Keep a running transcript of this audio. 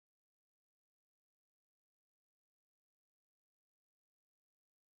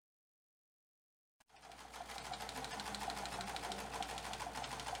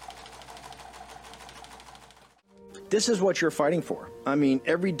This is what you're fighting for. I mean,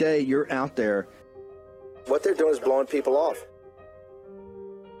 every day you're out there. What they're doing is blowing people off.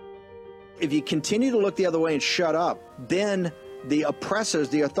 If you continue to look the other way and shut up, then the oppressors,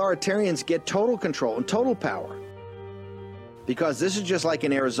 the authoritarians, get total control and total power. Because this is just like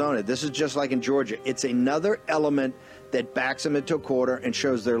in Arizona. This is just like in Georgia. It's another element that backs them into a corner and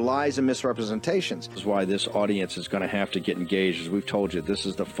shows their lies and misrepresentations. This is why this audience is going to have to get engaged. As we've told you, this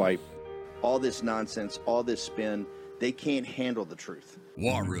is the fight. All this nonsense, all this spin, they can't handle the truth.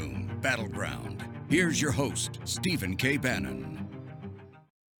 War Room Battleground. Here's your host, Stephen K. Bannon.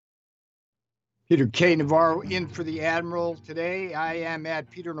 Peter K. Navarro in for the Admiral today. I am at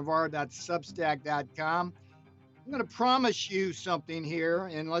peternavarro.substack.com. I'm going to promise you something here,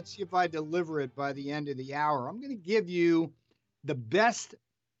 and let's see if I deliver it by the end of the hour. I'm going to give you the best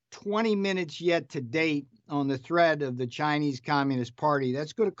 20 minutes yet to date on the thread of the Chinese Communist Party.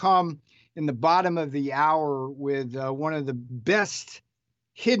 That's going to come in the bottom of the hour with one of the best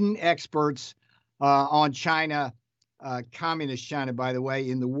hidden experts on China, communist China, by the way,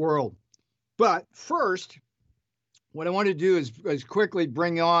 in the world. But first, what I want to do is quickly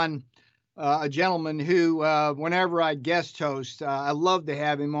bring on a gentleman who, whenever I guest host, I love to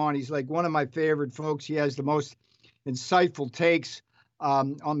have him on. He's like one of my favorite folks. He has the most insightful takes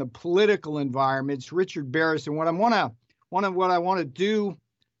on the political environment. It's Richard Barris. And what I want to do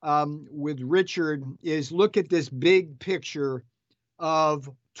with Richard is look at this big picture of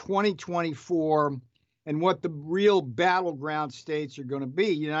 2024 and what the real battleground states are going to be.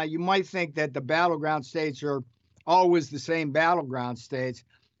 You know, you might think that the battleground states are always the same battleground states,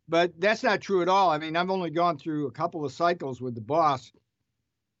 but that's not true at all. I mean, I've only gone through a couple of cycles with the boss.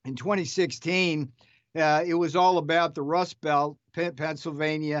 In 2016, it was all about the Rust Belt,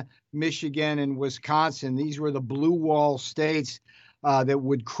 Pennsylvania, Michigan, and Wisconsin. These were the blue wall states that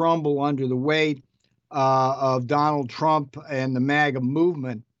would crumble under the weight of Donald Trump and the MAGA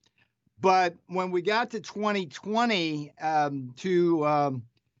movement. But when we got to 2020, to at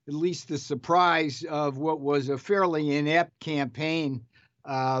least the surprise of what was a fairly inept campaign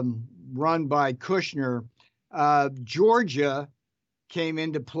run by Kushner, Georgia came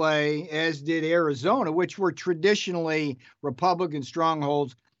into play, as did Arizona, which were traditionally Republican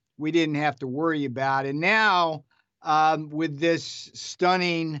strongholds we didn't have to worry about. And now, with this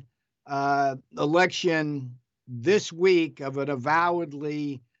stunning election this week of an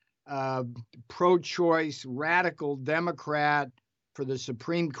avowedly pro-choice radical Democrat for the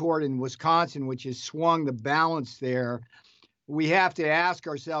Supreme Court in Wisconsin, which has swung the balance there, we have to ask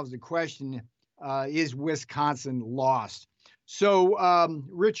ourselves the question, is Wisconsin lost? So,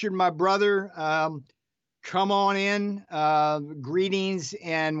 Richard, my brother, come on in, greetings,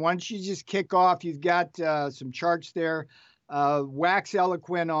 and why don't you just kick off? You've got some charts there. Wax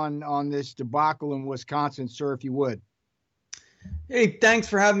eloquent on this debacle in Wisconsin, sir, if you would. Hey, thanks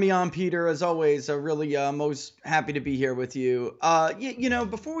for having me on, Peter. As always, really most happy to be here with you. You know,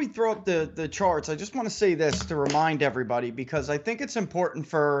 before we throw up the charts, I just want to say this to remind everybody, because I think it's important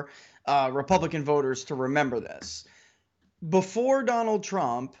for Republican voters to remember this. Before Donald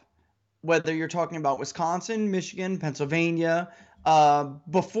Trump, whether you're talking about Wisconsin, Michigan, Pennsylvania,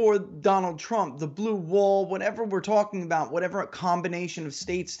 before Donald Trump, the blue wall, whatever we're talking about, whatever combination of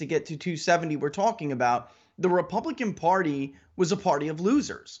states to get to 270 we're talking about, the Republican Party was a party of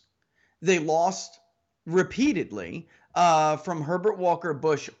losers. They lost repeatedly from Herbert Walker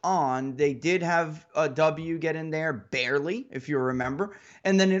Bush on. They did have W get in there barely, if you remember.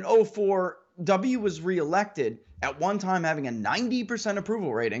 And then in 2004, W was reelected, at one time having a 90%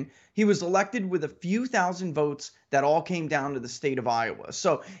 approval rating. He was elected with a few thousand votes that all came down to the state of Iowa.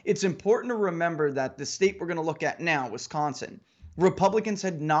 So it's important to remember that the state we're going to look at now, Wisconsin, Republicans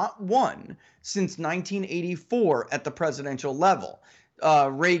had not won since 1984 at the presidential level.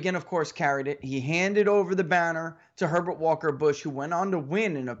 Reagan, of course, carried it. He handed over the banner to Herbert Walker Bush, who went on to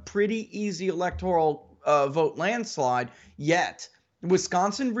win in a pretty easy electoral vote landslide. Yet,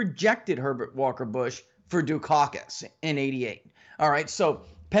 Wisconsin rejected Herbert Walker Bush for Dukakis in 88. All right, so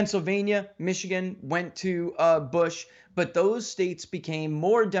Pennsylvania, Michigan went to Bush, but those states became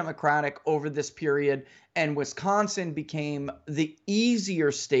more Democratic over this period, and Wisconsin became the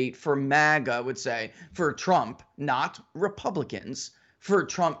easier state for MAGA, I would say, for Trump, not Republicans, for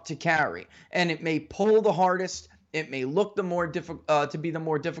Trump to carry. And it may pull the hardest. It may look the more to be the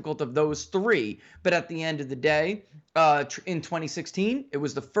more difficult of those three, but at the end of the day, in 2016, it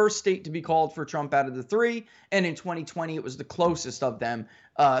was the first state to be called for Trump out of the three, and in 2020, it was the closest of them.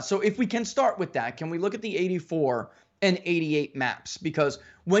 So if we can start with that, can we look at the 84 and 88 maps? Because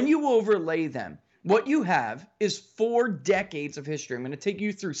when you overlay them, what you have is 4 decades of history. I'm going to take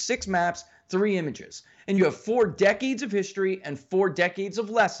you through 6 maps, 3 images. And you have 4 decades of history and 4 decades of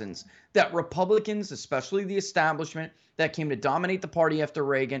lessons that Republicans, especially the establishment that came to dominate the party after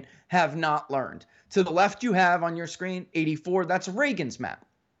Reagan, have not learned. To the left, you have on your screen 84. That's Reagan's map.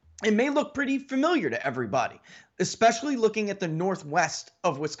 It may look pretty familiar to everybody, especially looking at the northwest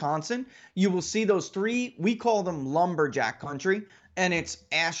of Wisconsin. You will see those 3, we call them lumberjack country, and it's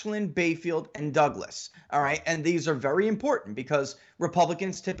Ashland, Bayfield, and Douglas. All right. And these are very important because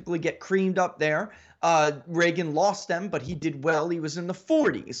Republicans typically get creamed up there. Reagan lost them, but he did well. He was in the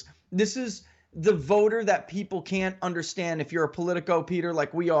 40s. This is the voter that people can't understand. If you're a politico, Peter,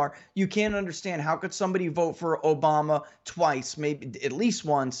 like we are, you can't understand how could somebody vote for Obama twice, maybe at least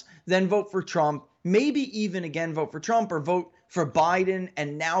once, then vote for Trump, maybe even again vote for Trump or vote for Biden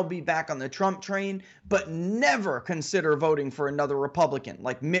and now be back on the Trump train, but never consider voting for another Republican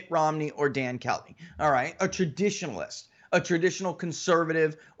like Mitt Romney or Dan Kelly. All right, a traditionalist, a traditional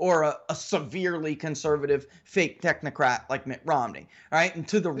conservative, or a severely conservative fake technocrat like Mitt Romney. All right, and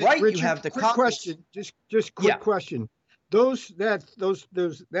to the right, Richard, you have the quick question. Just quick question.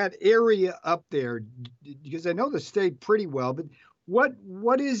 That area up there, because I know the state pretty well, but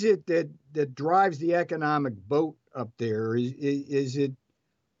what is it that drives the economic boat up there? Is it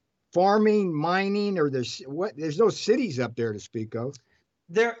farming, mining, or there's no cities up there to speak of?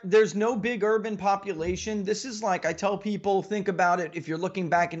 There's no big urban population. This is like, I tell people, think about it. If you're looking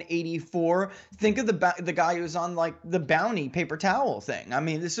back in 84, think of the guy who's on like the Bounty paper towel thing. I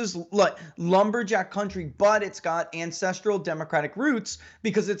mean, this is like lumberjack country, but it's got ancestral Democratic roots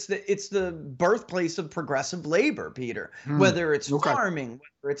because it's the birthplace of progressive labor, Peter, whether it's farming,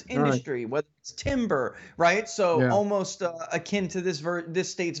 whether it's industry, whether it's timber, right? So almost akin to this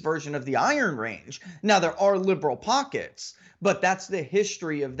state's version of the Iron Range. Now, there are liberal pockets, but that's the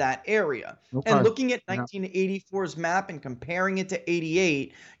history of that area. And looking at 1984's map and comparing it to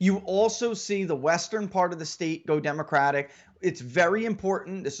 88, you also see the western part of the state go Democratic. It's very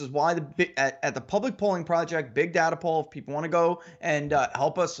important. This is why at the Public Polling Project, big data poll, if people want to go and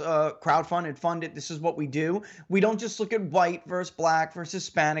help us crowdfund and fund it, this is what we do. We don't just look at white versus black versus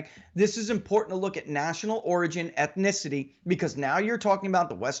Hispanic. This is important to look at national origin, ethnicity, because now you're talking about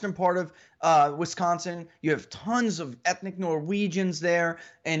the western part of Wisconsin. You have tons of ethnic Norwegians there.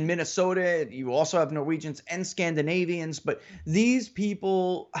 In Minnesota, you also have Norwegians and Scandinavians, but these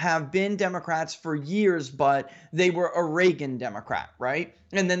people have been Democrats for years, but they were a Reagan Democrat, right?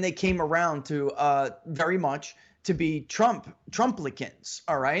 And then they came around to very much to be Trumplicans,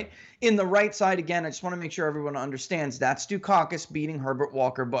 all right? In the right side, again, I just want to make sure everyone understands that's Dukakis beating Herbert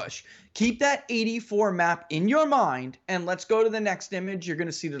Walker Bush. Keep that 84 map in your mind, and let's go to the next image. You're going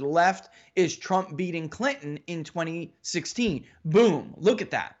to see to the left is Trump beating Clinton in 2016. Boom, look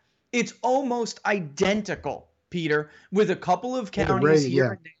at that. It's almost identical, Peter, with a couple of counties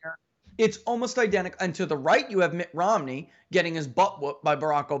here and there. It's almost identical. And to the right, you have Mitt Romney getting his butt whooped by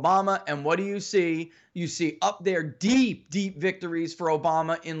Barack Obama. And what do you see? You see up there deep, deep victories for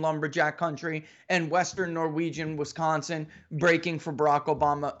Obama in lumberjack country and western Norwegian Wisconsin breaking for Barack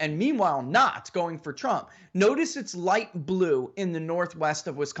Obama. And meanwhile, not going for Trump. Notice it's light blue in the northwest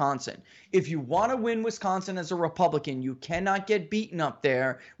of Wisconsin. If you want to win Wisconsin as a Republican, you cannot get beaten up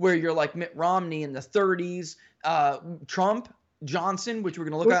there where you're like Mitt Romney in the 30s, Trump, Johnson, which we're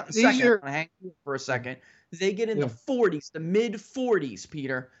going to look at in a second. I'm going to hang for a second. They get in the 40s, the mid 40s,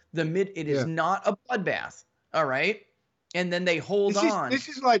 Peter. It is not a bloodbath. All right. And then they hold on. This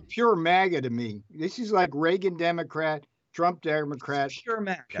is like pure MAGA to me. This is like Reagan Democrat, Trump Democrat,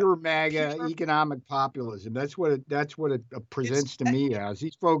 pure MAGA economic populism. That's what it presents to me as.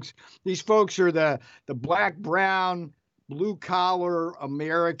 These folks are the black, brown, blue collar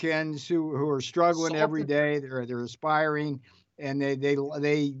Americans who are struggling every day. They're aspiring. And they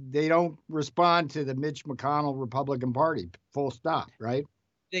don't respond to the Mitch McConnell Republican Party, full stop, right?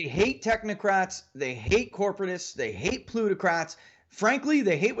 They hate technocrats. They hate corporatists. They hate plutocrats. Frankly,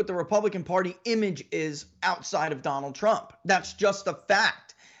 they hate what the Republican Party image is outside of Donald Trump. That's just a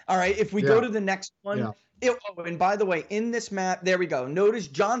fact. All right. If we go to the next one. And by the way, in this map, there we go. Notice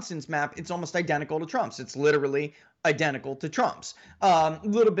Johnson's map. It's almost identical to Trump's. It's literally identical to Trump's. A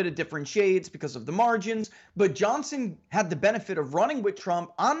little bit of different shades because of the margins. But Johnson had the benefit of running with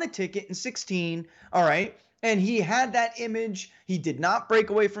Trump on the ticket in 16. All right. And he had that image. He did not break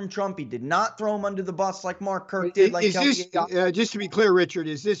away from Trump. He did not throw him under the bus like Mark Kirk did. Just to be clear, Richard,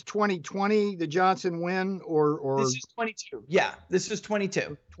 is this 2020, the Johnson win, or this is 22? Yeah, this is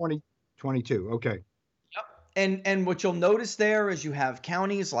 22. 2022. Okay. And what you'll notice there is you have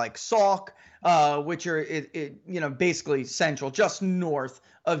counties like Sauk, which are basically central, just north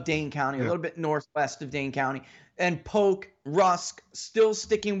of Dane County, a little bit northwest of Dane County. and Polk, Rusk still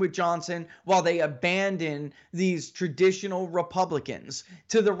sticking with Johnson while they abandon these traditional Republicans.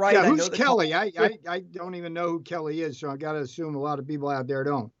 To the right, Yeah, I who's know Kelly? I don't even know who Kelly is, so I got to assume a lot of people out there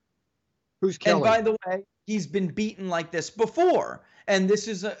don't. Who's Kelly? And by the way, he's been beaten like this before. And this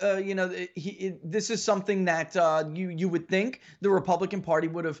is, this is something that you would think the Republican Party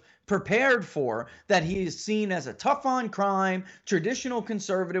would have prepared for, that he is seen as a tough on crime, traditional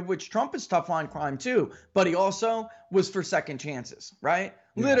conservative, which Trump is tough on crime too, but he also was for second chances, right?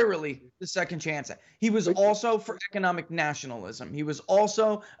 Yeah. Literally the second chance. He was also for economic nationalism. He was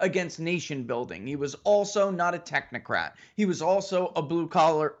also against nation building. He was also not a technocrat. He was also a blue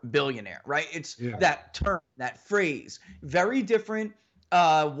collar billionaire, right? It's that term, that phrase, very different.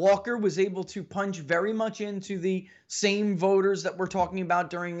 Walker was able to punch very much into the same voters that we're talking about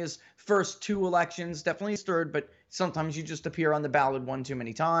during his first two elections, definitely his third, but sometimes you just appear on the ballot one too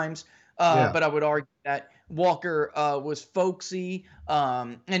many times. But I would argue that Walker was folksy,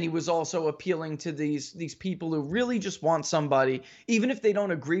 and he was also appealing to these people who really just want somebody, even if they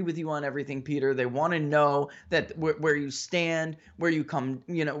don't agree with you on everything, Peter. They want to know that where you stand, where you come,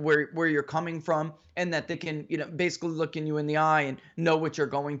 where you're coming from, and that they can, basically look in you in the eye and know what you're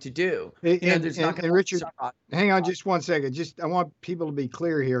going to do. And Richard, hang on just one second. I want people to be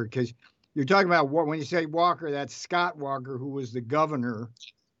clear here, because you're talking about when you say Walker, that's Scott Walker, who was the governor,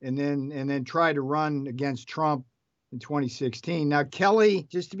 and then tried to run against Trump in 2016. Now, Kelly,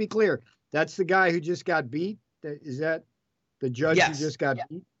 just to be clear, that's the guy who just got beat? Is that the judge who just got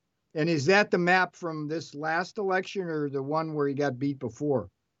beat? And is that the map from this last election, or the one where he got beat before?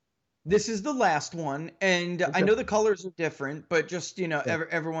 This is the last one, and I know the colors are different, but just,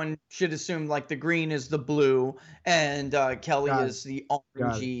 everyone should assume like the green is the blue, and Kelly is the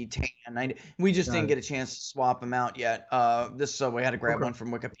orangey tan. We just didn't get a chance to swap them out yet. So we had to grab one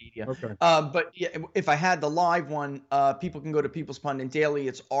from Wikipedia. But yeah, if I had the live one, people can go to People's Pundit Daily.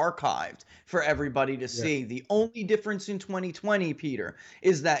 It's archived for everybody to see. The only difference in 2020, Peter,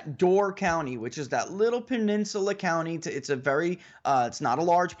 is that Door County, which is that little peninsula county. It's a very, it's not a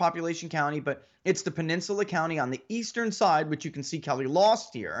large population county, but it's the peninsula county on the eastern side, which you can see Kelly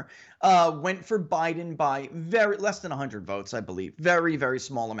lost here, went for Biden by less than 100 votes, I believe. Very, very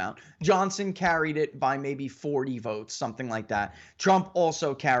small amount. Johnson carried it by maybe 40 votes, something like that. Trump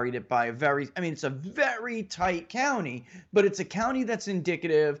also carried it by it's a very tight county, but it's a county that's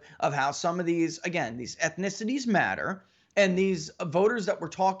indicative of how some of these ethnicities matter. And these voters that we're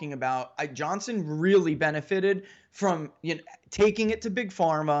talking about, Johnson really benefited from taking it to big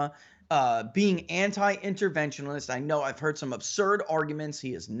pharma, being anti-interventionist. I know I've heard some absurd arguments.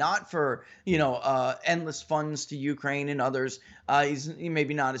 He is not for endless funds to Ukraine and others. He's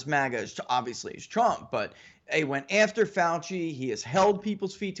maybe not as MAGA obviously as Trump, but he went after Fauci. He has held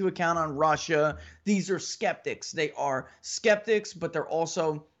people's feet to account on Russia. These are skeptics. They are skeptics, but they're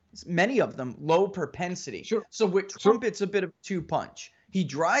also, many of them, low propensity. Sure. So with Trump, it's a bit of a two-punch. He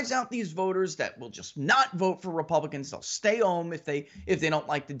drives out these voters that will just not vote for Republicans. They'll stay home if they don't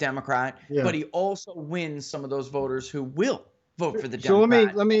like the Democrat. Yeah. But he also wins some of those voters who will vote for the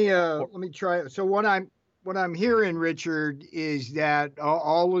Democrat. So let me try. So what I'm hearing, Richard, is that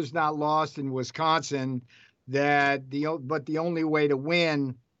all was not lost in Wisconsin. But the only way to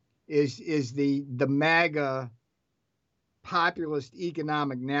win is the MAGA populist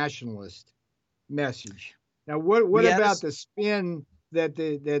economic nationalist message. Now, what about the spin that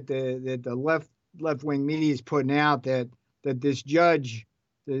the left wing media is putting out, that this judge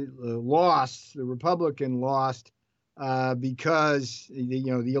the Republican lost because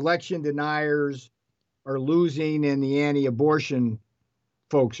the election deniers are losing and the anti-abortion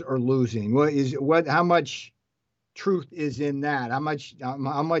folks are losing? How much truth is in that? How much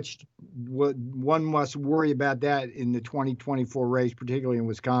one must worry about that in the 2024 race, particularly in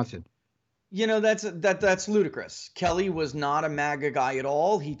Wisconsin? That's ludicrous. Kelly was not a MAGA guy at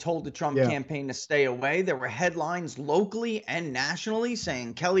all. He told the Trump campaign to stay away. There were headlines locally and nationally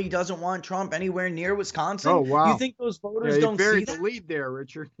saying Kelly doesn't want Trump anywhere near Wisconsin. Oh, wow. You think those voters don't see that? They buried the lead there,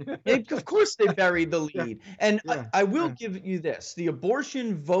 Richard. Of course they buried the lead. And I will give you this. The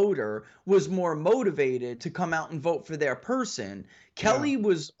abortion voter was more motivated to come out and vote for their person. Kelly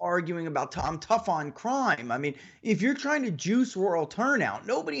was arguing about I'm tough on crime. I mean, if you're trying to juice rural turnout,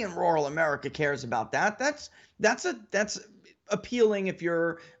 nobody in rural America cares about that. That's appealing if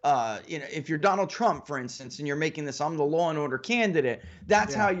you're if you're Donald Trump, for instance, and you're making this I'm the law and order candidate.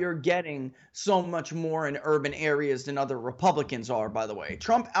 That's how you're getting so much more in urban areas than other Republicans are, by the way.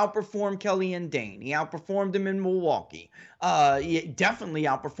 Trump outperformed Kelly and Dane. He outperformed him in Milwaukee. He definitely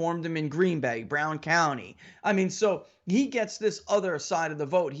outperformed him in Green Bay, Brown County. I mean, so he gets this other side of the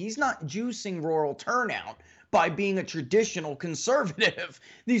vote. He's not juicing rural turnout, by being a traditional conservative.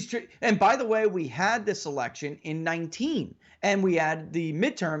 And by the way, we had this election in 19 and we had the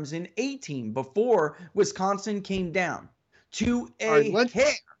midterms in 18 before Wisconsin came down to a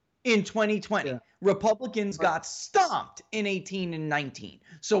hair in 2020. Yeah. Republicans got stomped in 18 and 19.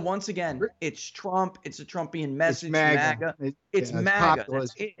 So once again, it's Trump. It's a Trumpian message. It's MAGA. It's MAGA.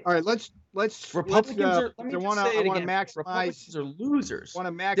 All right, let's Republicans are. I want to maximize. Republicans are losers. Want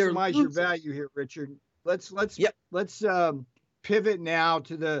to maximize your value here, Richard. Let's pivot now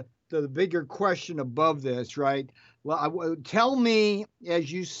to the bigger question above this, right? Well, tell me,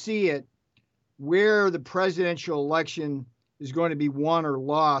 as you see it, where the presidential election is going to be won or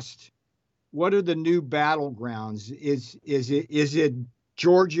lost. What are the new battlegrounds? Is it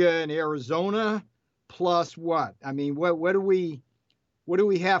Georgia and Arizona plus what? I mean, what do we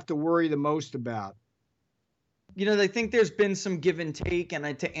have to worry the most about? You know, I think there's been some give and take,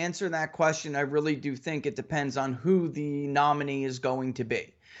 and to answer that question, I really do think it depends on who the nominee is going to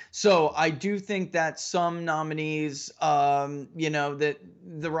be. So I do think that some nominees, that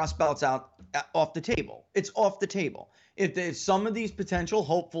the Rust Belt's off the table. It's off the table. If some of these potential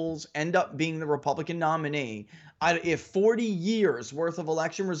hopefuls end up being the Republican nominee, if 40 years worth of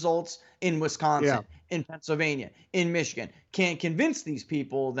election results in Wisconsin, in Pennsylvania, in Michigan can't convince these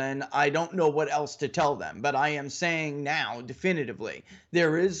people, then I don't know what else to tell them. But I am saying now definitively,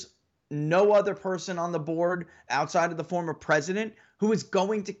 there is no other person on the board outside of the former president who is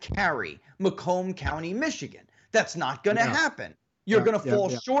going to carry Macomb County, Michigan. That's not going to happen. You're going to fall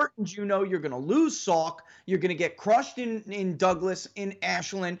short in Juneau. You're going to lose Sauk. You're going to get crushed in Douglas, in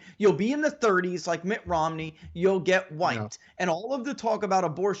Ashland. You'll be in the 30s like Mitt Romney. You'll get wiped. Yeah. And all of the talk about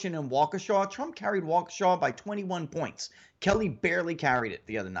abortion in Waukesha, Trump carried Waukesha by 21 points. Kelly barely carried it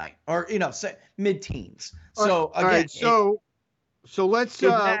the other night, or mid-teens. So all right, so let's it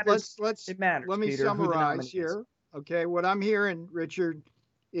matters, let me Peter, summarize here. Okay, what I'm hearing, Richard,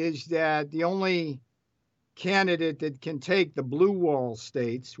 is that the only candidate that can take the blue wall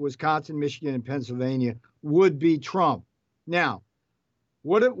states, Wisconsin, Michigan, and Pennsylvania, would be Trump. Now,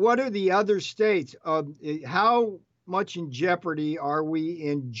 what are the other states? How much in jeopardy are we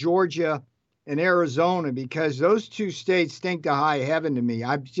in Georgia and Arizona? Because those two states stink to high heaven to me.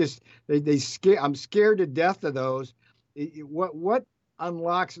 I'm scared to death of those. What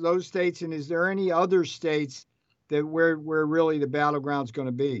unlocks those states, and is there any other states that where really the battleground's going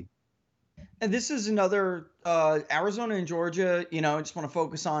to be? And this is another Arizona and Georgia, I just want to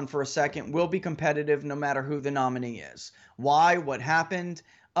focus on for a second, will be competitive no matter who the nominee is. Why? What happened?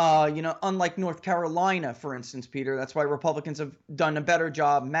 Unlike North Carolina, for instance, Peter, that's why Republicans have done a better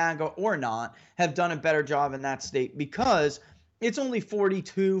job, MAGA or not, have done a better job in that state because it's only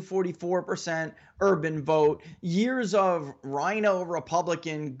 44% urban vote. Years of rhino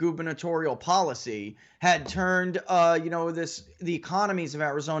Republican gubernatorial policy had turned, the economies of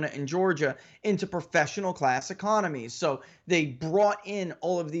Arizona and Georgia into professional class economies. So they brought in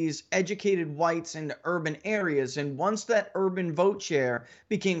all of these educated whites into urban areas. And once that urban vote share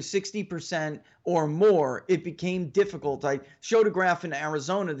became 60% or more, it became difficult. I showed a graph in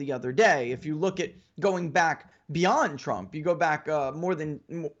Arizona the other day. If you look at going back beyond Trump, you go back more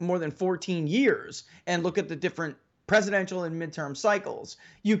than 14 years and look at the different presidential and midterm cycles,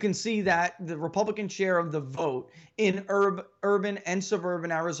 you can see that the Republican share of the vote in urban and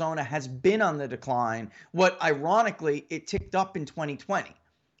suburban Arizona has been on the decline. What ironically, it ticked up in 2020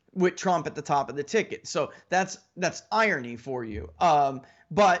 with Trump at the top of the ticket. So that's irony for you.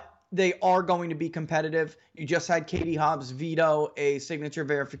 But they are going to be competitive. You just had Katie Hobbs veto a signature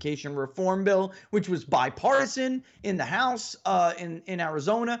verification reform bill, which was bipartisan in the House in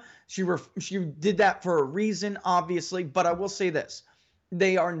Arizona. She did that for a reason, obviously. But I will say this.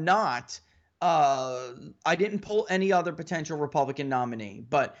 They are not I didn't pull any other potential Republican nominee.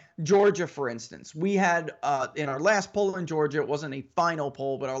 But Georgia, for instance, we had in our last poll in Georgia, it wasn't a final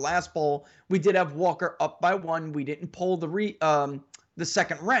poll, but our last poll, we did have Walker up by 1. We didn't pull the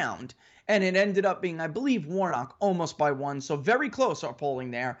second round, and it ended up being, I believe, Warnock almost by 1, so very close our polling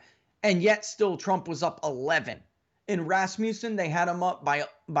there, and yet still Trump was up 11. In Rasmussen, they had him up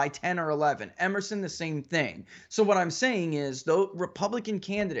by 10 or 11. Emerson, the same thing. So what I'm saying is, though Republican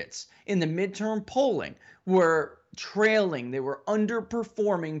candidates in the midterm polling were trailing, they were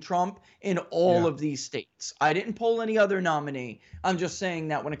underperforming Trump in all of these states. I didn't poll any other nominee. I'm just saying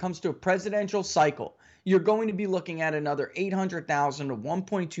that when it comes to a presidential cycle, you're going to be looking at another 800,000 to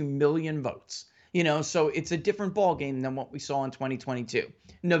 1.2 million votes. So it's a different ballgame than what we saw in 2022.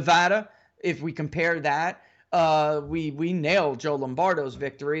 Nevada, if we compare that, We nailed Joe Lombardo's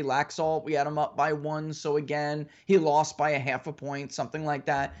victory. Laxalt, we had him up by 1. So again, he lost by a half a point, something like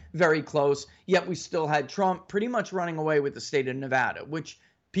that. Very close. Yet we still had Trump pretty much running away with the state of Nevada, which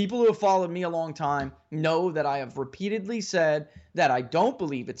people who have followed me a long time know that I have repeatedly said that I don't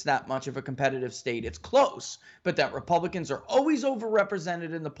believe it's that much of a competitive state. It's close, but that Republicans are always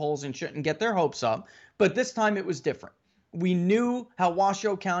overrepresented in the polls and shouldn't get their hopes up. But this time it was different. We knew how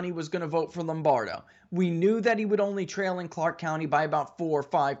Washoe County was going to vote for Lombardo. We knew that he would only trail in Clark County by about 4 or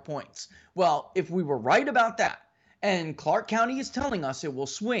 5 points. Well, if we were right about that, and Clark County is telling us it will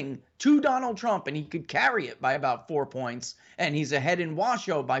swing to Donald Trump and he could carry it by about 4 points, and he's ahead in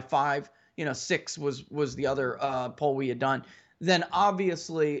Washoe by 5, 6 was the other poll we had done, then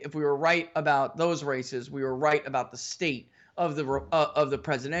obviously if we were right about those races, we were right about the state of the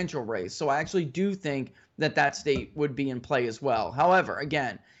presidential race. So I actually do think that state would be in play as well. However,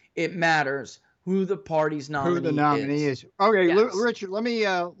 again, it matters who the party's nominee is. Who the nominee is. Okay, yes. Richard, let me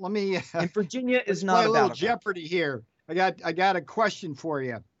and Virginia is not play a little about Jeopardy here. I got a question for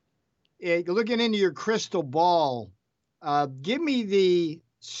you. Looking into your crystal ball, give me the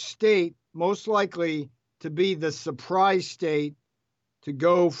state most likely to be the surprise state to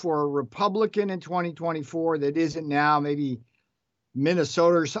go for a Republican in 2024 that isn't now, maybe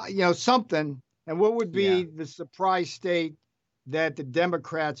Minnesota or something. And what would be the surprise state that the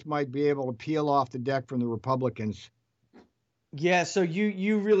Democrats might be able to peel off the deck from the Republicans? Yeah, so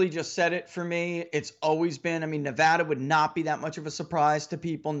you really just said it for me. It's always been, Nevada would not be that much of a surprise to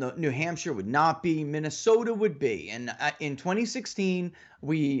people. No, New Hampshire would not be. Minnesota would be. And in 2016,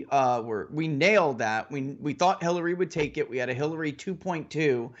 we nailed that. We thought Hillary would take it. We had a Hillary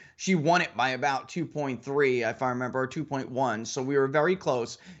 2.2. She won it by about 2.3, if I remember, or 2.1. So we were very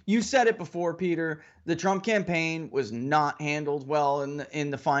close. You said it before, Peter. The Trump campaign was not handled well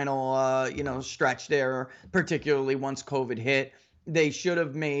in the final stretch there, particularly once COVID hit. They should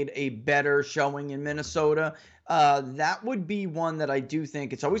have made a better showing in Minnesota. That would be one that I do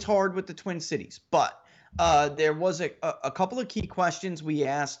think. It's always hard with the Twin Cities, but there was a couple of key questions we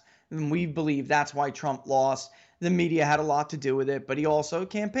asked, and we believe that's why Trump lost. The media had a lot to do with it, but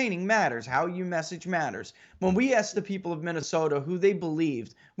campaigning matters. How you message matters. When we asked the people of Minnesota who they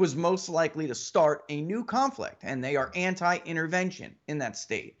believed was most likely to start a new conflict, and they are anti-intervention in that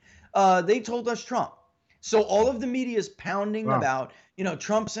state, they told us Trump. So all of the media is pounding about,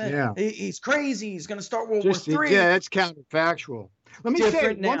 Trump saying he's crazy, he's going to start World War III. Yeah, that's counterfactual. Let me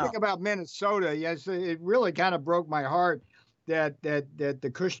say one thing about Minnesota. Yes, it really kind of broke my heart that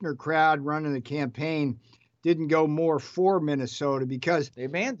the Kushner crowd running the campaign didn't go more for Minnesota, because they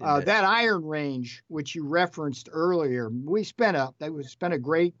abandoned that Iron Range, which you referenced earlier, we spent a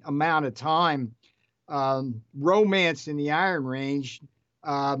great amount of time romancing the Iron Range,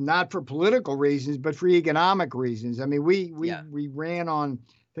 not for political reasons, but for economic reasons. We ran on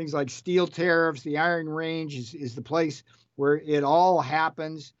things like steel tariffs. The Iron Range is the place where it all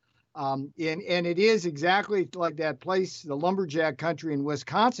happens. And it is exactly like that place, the lumberjack country in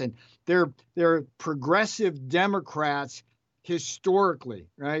Wisconsin. They're progressive Democrats historically,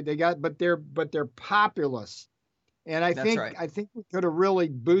 right? But they're populist, and I think we could have really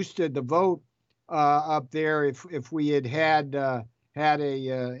boosted the vote up there if we had a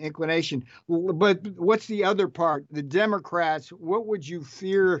inclination. But what's the other part? The Democrats. What would you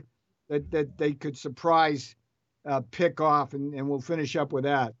fear that they could surprise pick off? And we'll finish up with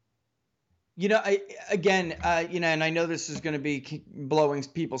that. And I know this is going to be blowing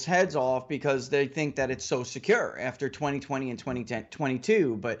people's heads off because they think that it's so secure after 2020 and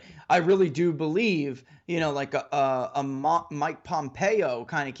 2022. But I really do believe, like a Mike Pompeo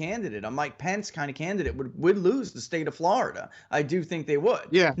kind of candidate, a Mike Pence kind of candidate would lose the state of Florida. I do think they would.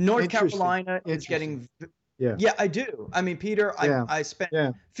 Yeah. North Carolina is getting. Yeah, I do. Peter, I spent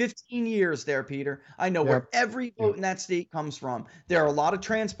 15 years there, Peter. I know where every vote in that state comes from. There are a lot of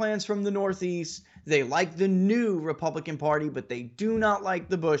transplants from the Northeast. They like the new Republican Party, but they do not like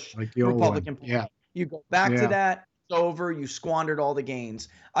the Bush Republican Party. Yeah. You go back to that, it's over. You squandered all the gains.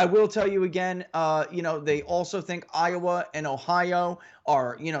 I will tell you again, they also think Iowa and Ohio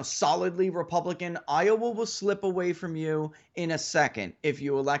are, solidly Republican. Iowa will slip away from you in a second if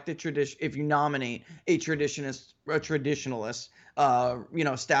you if you nominate a traditionalist,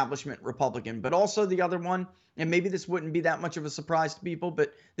 establishment Republican. But also the other one, and maybe this wouldn't be that much of a surprise to people,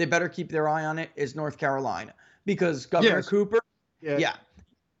 but they better keep their eye on it, is North Carolina, because Governor Cooper,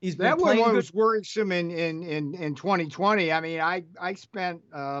 he's been that one was worrisome in 2020. I spent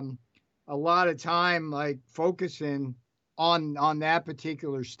a lot of time focusing on that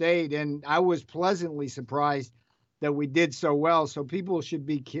particular state, and I was pleasantly surprised that we did so well. So people should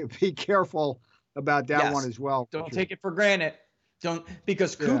be careful about that Yes. one as well. Don't take it for granted.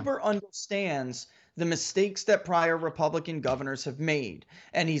 Because Yeah. Cooper understands the mistakes that prior Republican governors have made.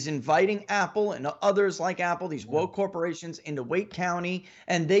 And he's inviting Apple and others like Apple, these woke corporations, into Wake County.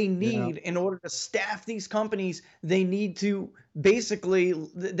 And they need, in order to staff these companies, they need to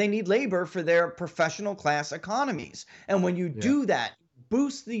they need labor for their professional class economies. And when you do that,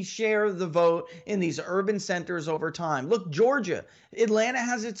 boost the share of the vote in these urban centers over time. Look, Georgia, Atlanta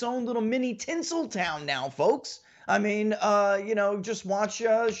has its own little mini Tinseltown now, folks. I mean, just watch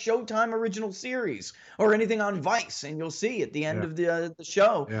Showtime original series or anything on Vice, and you'll see at the end of the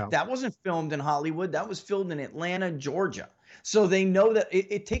show that wasn't filmed in Hollywood. That was filmed in Atlanta, Georgia. So they know that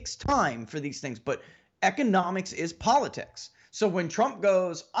it takes time for these things, but economics is politics. So when Trump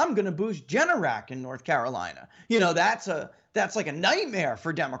goes, I'm going to boost Generac in North Carolina, that's like a nightmare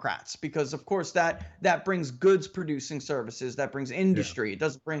for Democrats, because of course that brings goods producing services, that brings industry. It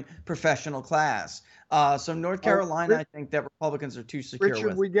doesn't bring professional class. So North Carolina, I think that Republicans are too secure Richard,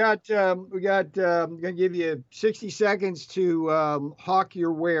 with. we got I'm gonna give you 60 seconds to hawk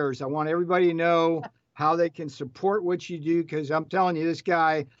your wares. I want everybody to know how they can support what you do, because I'm telling you, this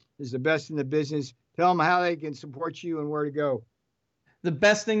guy is the best in the business. Tell them how they can support you and where to go. The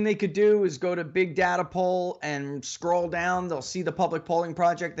best thing they could do is go to Big Data Poll and scroll down. They'll see the public polling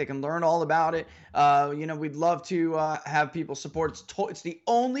project. They can learn all about it. We'd love to have people support. It's the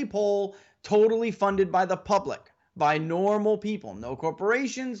only poll totally funded by the public, by normal people, no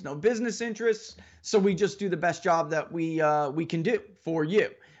corporations, no business interests. So we just do the best job that we can do for you.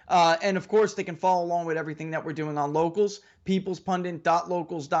 And of course, they can follow along with everything that we're doing on Locals,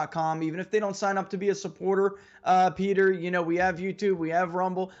 peoplespundit.locals.com. Even if they don't sign up to be a supporter, Peter, we have YouTube, we have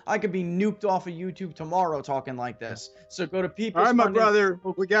Rumble. I could be nuked off of YouTube tomorrow talking like this. So go to People's All right, my Pundit. brother,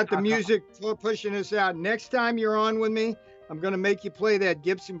 we got the music pushing us out. Next time you're on with me, I'm going to make you play that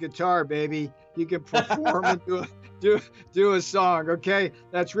Gibson guitar, baby. You can perform and do a song, okay?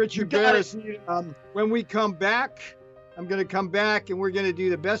 That's Richard Barris. When we come back, I'm going to come back and we're going to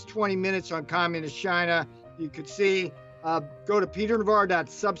do the best 20 minutes on communist China. You could see, go to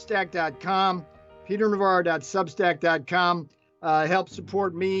peternavarro.substack.com, peternavarro.substack.com. Help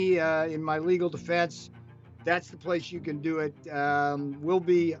support me in my legal defense. That's the place you can do it. We'll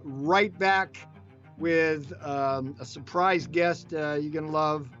be right back with a surprise guest you're going to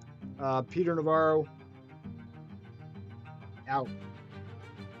love, Peter Navarro. Out.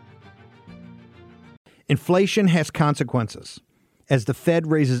 Inflation has consequences. As the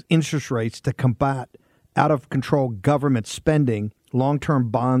Fed raises interest rates to combat out-of-control government spending, long-term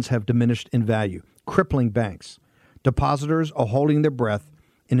bonds have diminished in value, crippling banks. Depositors are holding their breath,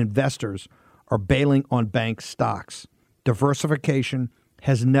 and investors are bailing on bank stocks. Diversification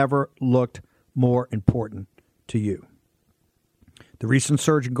has never looked more important to you. The recent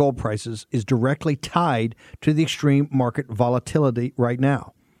surge in gold prices is directly tied to the extreme market volatility right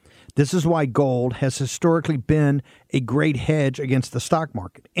now. This is why gold has historically been a great hedge against the stock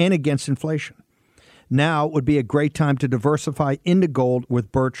market and against inflation. Now would be a great time to diversify into gold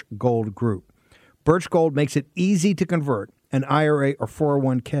with Birch Gold Group. Birch Gold makes it easy to convert an IRA or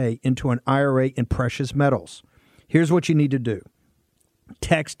 401k into an IRA in precious metals. Here's what you need to do.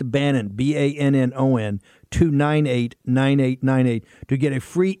 Text Bannon, Bannon, to 989898 to get a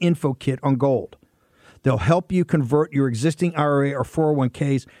free info kit on gold. They'll help you convert your existing IRA or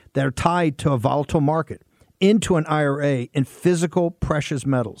 401ks that are tied to a volatile market into an IRA in physical precious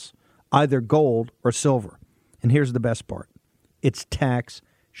metals, either gold or silver. And here's the best part. It's tax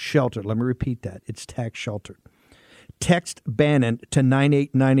sheltered. Let me repeat that. It's tax sheltered. Text Bannon to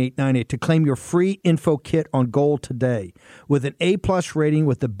 989898 to claim your free info kit on gold today. With an A-plus rating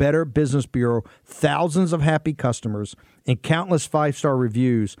with the Better Business Bureau, thousands of happy customers, and countless five-star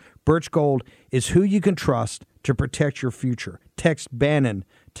reviews, Birch Gold is who you can trust to protect your future. Text Bannon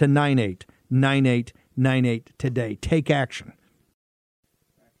to 989898 today. Take action.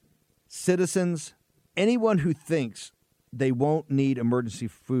 Citizens, anyone who thinks they won't need emergency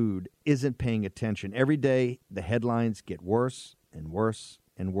food isn't paying attention. Every day, the headlines get worse and worse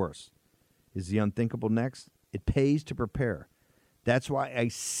and worse. Is the unthinkable next? It pays to prepare. That's why I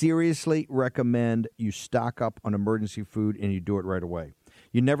seriously recommend you stock up on emergency food and you do it right away.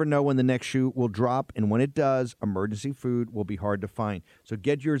 You never know when the next shoe will drop, and when it does, emergency food will be hard to find. So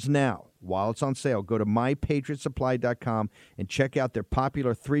get yours now while it's on sale. Go to mypatriotsupply.com and check out their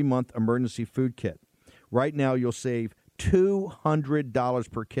popular 3-month emergency food kit. Right now, you'll save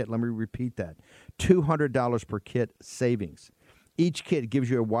 $200 per kit. Let me repeat that. $200 per kit savings. Each kit gives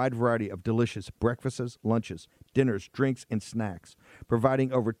you a wide variety of delicious breakfasts, lunches, dinners, drinks, and snacks,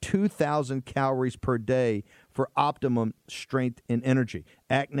 providing over 2,000 calories per day for optimum strength and energy.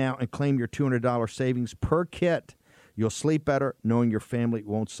 Act now and claim your $200 savings per kit. You'll sleep better knowing your family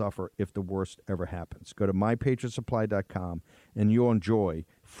won't suffer if the worst ever happens. Go to mypatriotsupply.com and you'll enjoy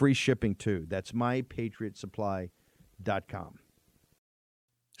free shipping too. That's mypatriotsupply.com.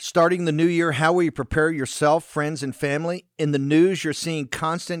 Starting the new year, how will you prepare yourself, friends, and family? In the news, you're seeing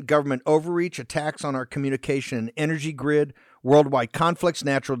constant government overreach, attacks on our communication and energy grid, worldwide conflicts,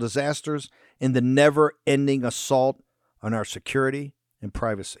 natural disasters, and the never-ending assault on our security and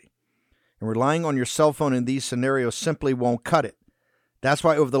privacy. And relying on your cell phone in these scenarios simply won't cut it. That's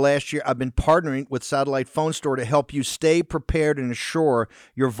why over the last year, I've been partnering with Satellite Phone Store to help you stay prepared and ensure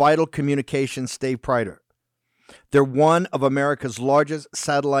your vital communications stay private. They're one of America's largest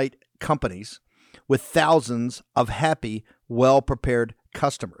satellite companies with thousands of happy, well-prepared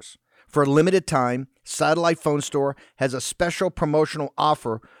customers. For a limited time, Satellite Phone Store has a special promotional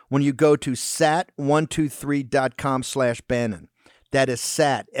offer when you go to sat123.com/Bannon. That is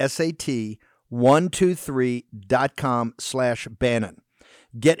sat, S-A-T, 123.com/Bannon.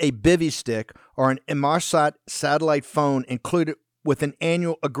 Get a Bivy stick or an Inmarsat satellite phone included with an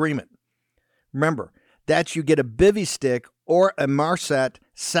annual agreement. Remember, that's you get a Bivy stick or a Inmarsat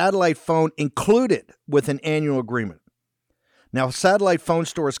satellite phone included with an annual agreement. Now, Satellite Phone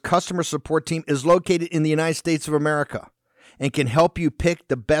Store's customer support team is located in the United States of America and can help you pick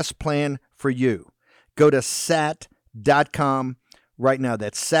the best plan for you. Go to sat.com right now.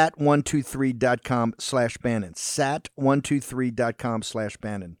 That's sat123.com/Bannon.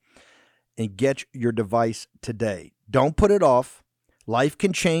 Sat123.com/Bannon. And get your device today. Don't put it off. Life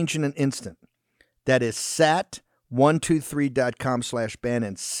can change in an instant. That is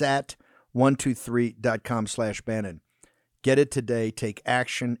sat123.com/Bannon. Sat123.com/Bannon. Get it today. Take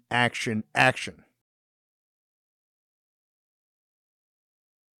action, action, action.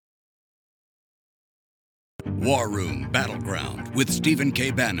 War Room Battleground with Stephen K.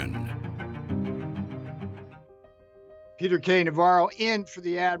 Bannon. Peter K. Navarro in for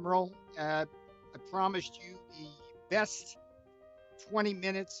the Admiral. I promised you the best 20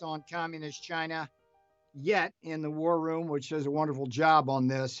 minutes on communist China yet in the War Room, which does a wonderful job on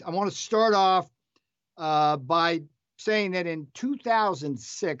this. I want to start off by saying that in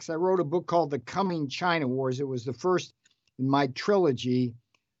 2006, I wrote a book called The Coming China Wars. It was the first in my trilogy,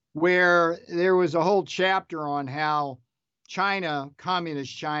 where there was a whole chapter on how China,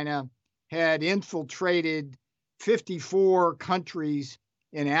 communist China, had infiltrated 54 countries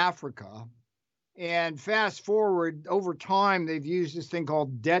in Africa. And fast forward, over time, they've used this thing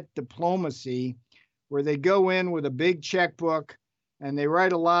called debt diplomacy, where they go in with a big checkbook and they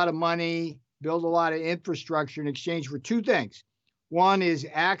write a lot of money, build a lot of infrastructure in exchange for two things. One is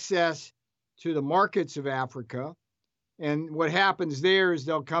access to the markets of Africa. And what happens there is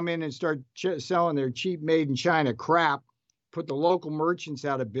they'll come in and start selling their cheap made in China crap, put the local merchants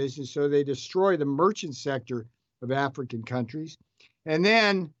out of business. So they destroy the merchant sector of African countries. And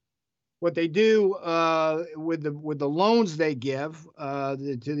then what they do with the loans they give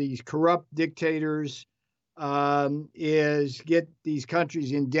to these corrupt dictators is get these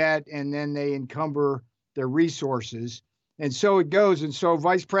countries in debt, and then they encumber their resources. And so it goes. And so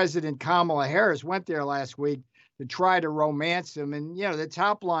Vice President Kamala Harris went there last week to try to romance them. And, you know, the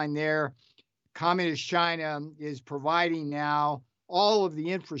top line there, communist China is providing now all of the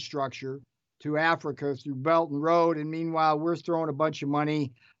infrastructure to Africa through Belt and Road. And meanwhile, we're throwing a bunch of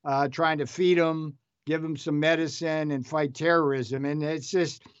money trying to feed them, give them some medicine, and fight terrorism. And it's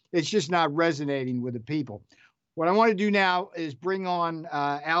just not resonating with the people. What I want to do now is bring on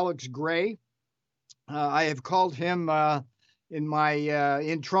Alex Gray. I have called him in my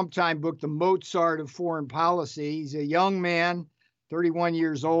in Trump time book, the Mozart of foreign policy. He's a young man, 31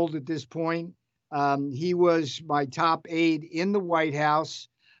 years old at this point. He was my top aide in the White House.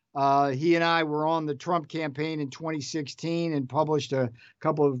 He and I were on the Trump campaign in 2016 and published a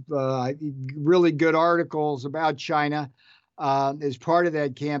couple of really good articles about China as part of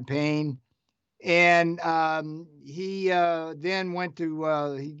that campaign. And he then went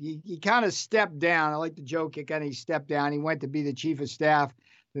to, he kind of stepped down. I like the joke, he stepped down. He went to be the chief of staff to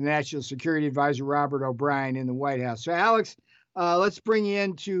the National Security Advisor, Robert O'Brien, in the White House. So Alex, let's bring you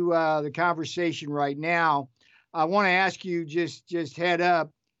into the conversation right now. I want to ask you, just head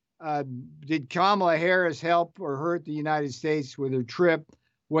up, did Kamala Harris help or hurt the United States with her trip?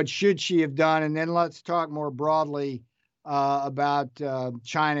 What should she have done? And then let's talk more broadly about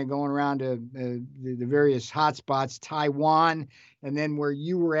China going around to the various hotspots, Taiwan, and then where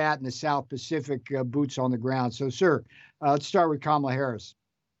you were at in the South Pacific, boots on the ground. So, sir, let's start with Kamala Harris.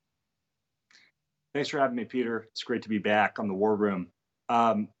 Thanks for having me, Peter. It's great to be back on the War Room.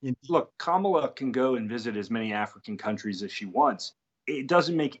 Look, Kamala can go and visit as many African countries as she wants. It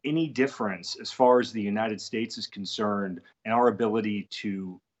doesn't make any difference as far as the United States is concerned and our ability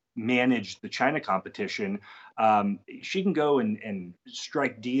to manage the China competition. She can go and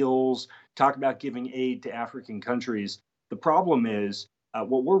strike deals, talk about giving aid to African countries. The problem is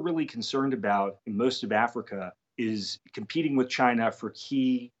what we're really concerned about in most of Africa is competing with China for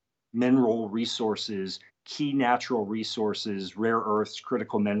key mineral resources, key natural resources, rare earths,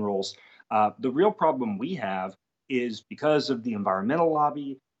 critical minerals. The real problem we have is because of the environmental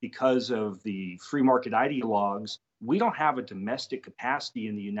lobby, because of the free market ideologues, we don't have a domestic capacity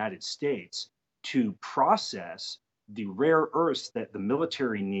in the United States to process the rare earths that the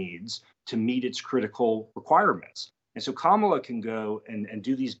military needs to meet its critical requirements. And so Kamala can go and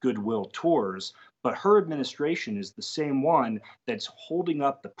do these goodwill tours, but her administration is the same one that's holding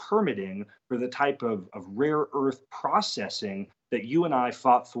up the permitting for the type of rare earth processing that you and I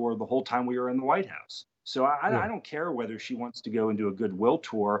fought for the whole time we were in the White House. So I don't care whether she wants to go and do a goodwill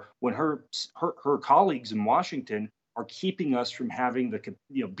tour when her colleagues in Washington are keeping us from having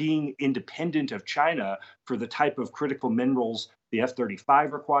being independent of China for the type of critical minerals the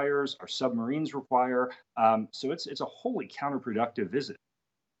F-35 requires, our submarines require. So it's a wholly counterproductive visit.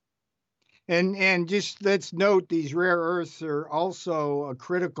 And just let's note these rare earths are also a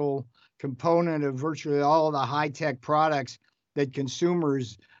critical component of virtually all of the high-tech products that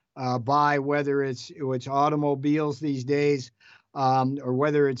consumers buy, whether it's automobiles these days, or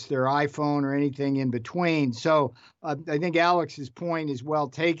whether it's their iPhone or anything in between. So I think Alex's point is well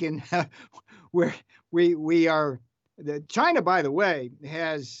taken. Where we are, China, by the way,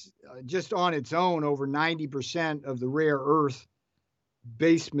 has just on its own over 90% of the rare earth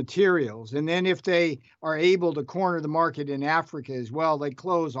based materials. And then if they are able to corner the market in Africa as well, they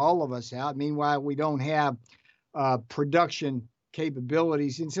close all of us out. Meanwhile, we don't have production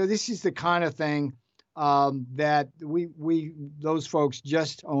capabilities. And so this is the kind of thing that we those folks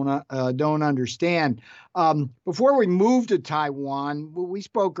just don't understand. Before we move to Taiwan, we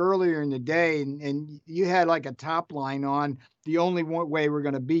spoke earlier in the day, and you had like a top line on the only way we're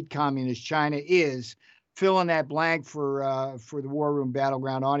going to beat communist China is fill in that blank for the War Room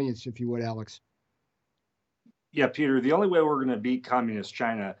Battleground audience, if you would, Alex. Yeah, Peter, the only way we're going to beat communist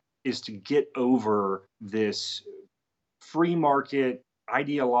China is to get over this free market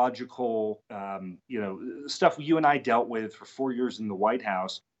ideological, stuff you and I dealt with for 4 years in the White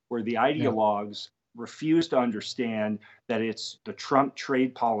House, where the ideologues refuse to understand that it's the Trump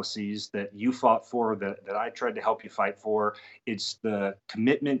trade policies that you fought for, that I tried to help you fight for. It's the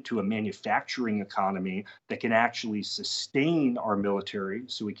commitment to a manufacturing economy that can actually sustain our military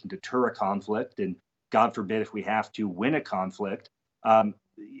so we can deter a conflict and, God forbid, if we have to, win a conflict.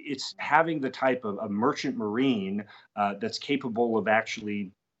 It's having the type of a merchant marine that's capable of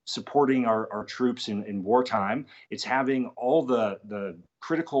actually supporting our troops in wartime. It's having all the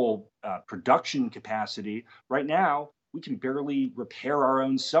critical production capacity. Right now, we can barely repair our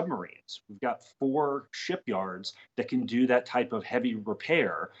own submarines. We've got 4 shipyards that can do that type of heavy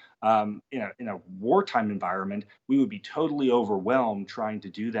repair. In a wartime environment, we would be totally overwhelmed trying to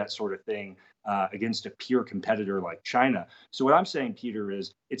do that sort of thing against a peer competitor like China. So what I'm saying, Peter,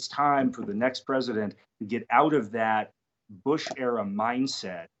 is it's time for the next president to get out of that Bush era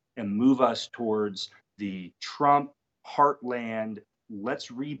mindset and move us towards the Trump heartland. Let's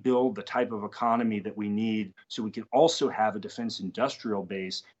rebuild the type of economy that we need so we can also have a defense industrial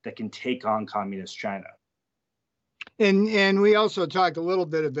base that can take on communist China. And we also talked a little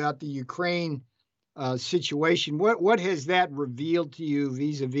bit about the Ukraine situation. What has that revealed to you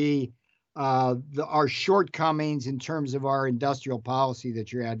vis-a-vis our shortcomings in terms of our industrial policy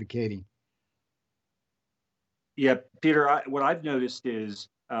that you're advocating? Yeah, Peter, what I've noticed is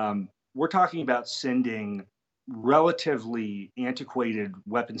we're talking about sending relatively antiquated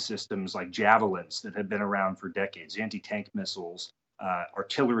weapon systems like javelins that have been around for decades, anti-tank missiles,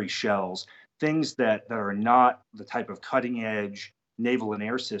 artillery shells, things that are not the type of cutting edge naval and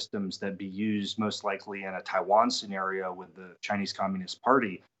air systems that be used most likely in a Taiwan scenario with the Chinese Communist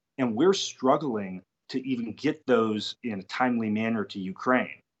Party. And we're struggling to even get those in a timely manner to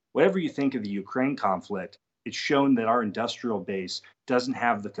Ukraine. Whatever you think of the Ukraine conflict, it's shown that our industrial base doesn't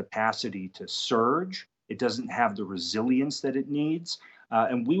have the capacity to surge. It doesn't have the resilience that it needs.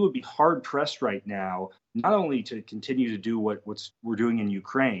 And we would be hard pressed right now, not only to continue to do what we're doing in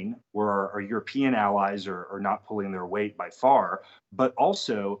Ukraine, where our European allies are not pulling their weight by far, but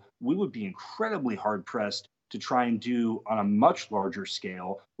also we would be incredibly hard pressed to try and do on a much larger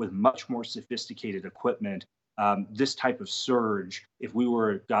scale with much more sophisticated equipment this type of surge if we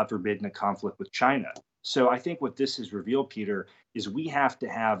were, God forbid, in a conflict with China. So I think what this has revealed, Peter, is we have to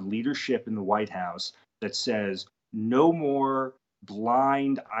have leadership in the White House that says no more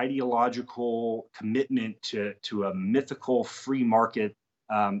blind ideological commitment to a mythical free market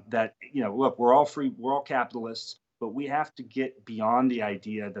that, look, we're all free, we're all capitalists, but we have to get beyond the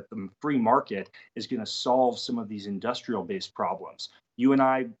idea that the free market is going to solve some of these industrial based problems. You and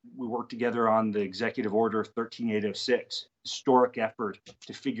I, we worked together on the Executive Order 13806, historic effort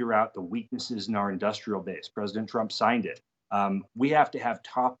to figure out the weaknesses in our industrial base. President Trump signed it. We have to have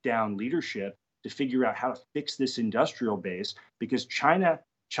top down leadership to figure out how to fix this industrial base, because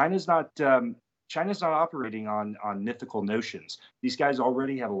China's not operating on mythical notions. These guys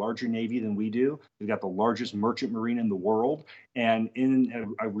already have a larger navy than we do. They've got the largest merchant marine in the world, and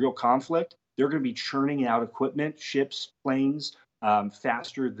in a real conflict, they're going to be churning out equipment, ships, planes,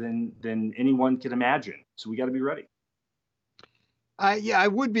 faster than anyone can imagine. So we got to be ready. Yeah, I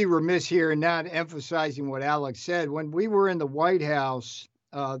would be remiss here in not emphasizing what Alex said. When we were in the White House,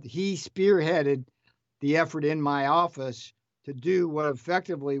 he spearheaded the effort in my office to do what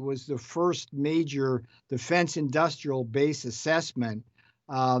effectively was the first major defense industrial base assessment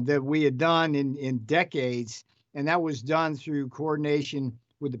that we had done in decades. And that was done through coordination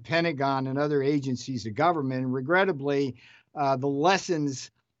with the Pentagon and other agencies of government. And regrettably, the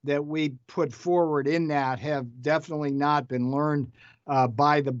lessons that we put forward in that have definitely not been learned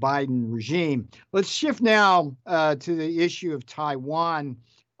by the Biden regime. Let's shift now to the issue of Taiwan.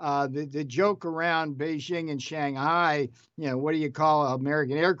 The joke around Beijing and Shanghai, what do you call an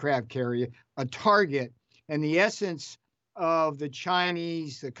American aircraft carrier? A target. And the essence of the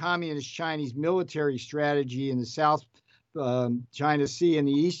communist Chinese military strategy in the South China Sea and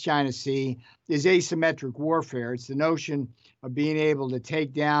the East China Sea is asymmetric warfare. It's the notion of being able to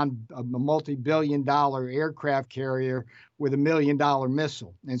take down a multi-billion-dollar aircraft carrier with $1 million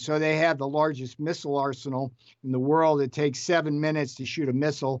missile. And so they have the largest missile arsenal in the world. It takes 7 minutes to shoot a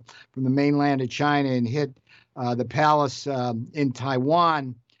missile from the mainland of China and hit the palace in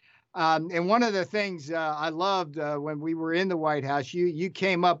Taiwan. And one of the things I loved when we were in the White House, you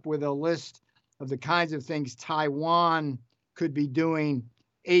came up with a list of the kinds of things Taiwan could be doing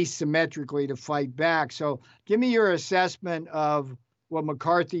asymmetrically to fight back. So give me your assessment of what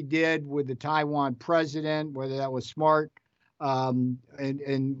McCarthy did with the Taiwan president, whether that was smart,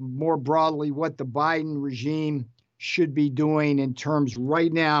 and more broadly, what the Biden regime should be doing in terms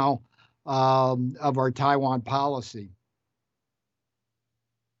right now of our Taiwan policy.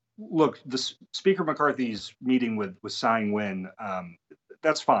 Look, Speaker McCarthy's meeting with Tsai Ing-wen,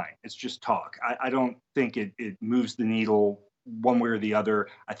 that's fine. It's just talk. I don't think it moves the needle one way or the other.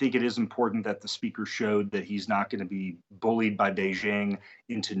 I think it is important that the speaker showed that he's not going to be bullied by Beijing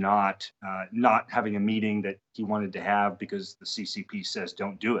into not having a meeting that he wanted to have because the CCP says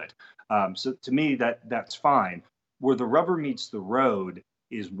don't do it. So to me, that's fine. Where the rubber meets the road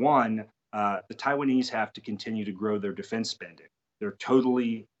is one, the Taiwanese have to continue to grow their defense spending.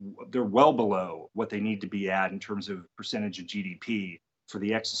 They're well below what they need to be at in terms of percentage of GDP for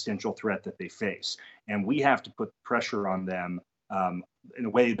the existential threat that they face. And we have to put pressure on them in a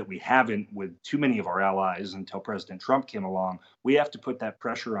way that we haven't with too many of our allies until President Trump came along. We have to put that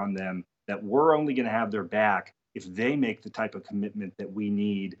pressure on them that we're only going to have their back if they make the type of commitment that we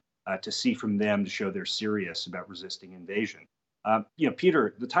need to see from them to show they're serious about resisting invasion.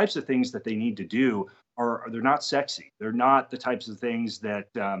 Peter, the types of things that they need to do they're not sexy. They're not the types of things that,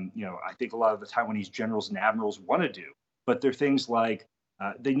 I think a lot of the Taiwanese generals and admirals want to do, but they're things like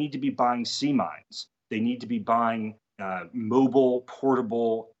they need to be buying sea mines. They need to be buying mobile,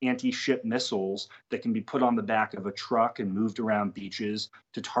 portable anti-ship missiles that can be put on the back of a truck and moved around beaches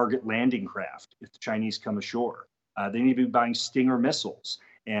to target landing craft if the Chinese come ashore. They need to be buying Stinger missiles.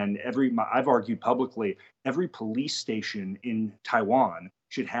 And I've argued publicly, every police station in Taiwan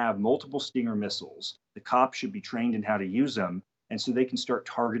should have multiple Stinger missiles. The cops should be trained in how to use them, and so they can start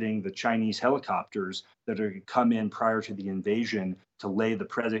targeting the Chinese helicopters that are going to come in prior to the invasion to lay the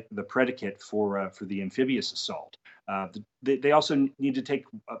predicate for the amphibious assault. They also need to take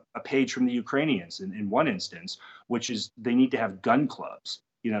a page from the Ukrainians in one instance, which is they need to have gun clubs.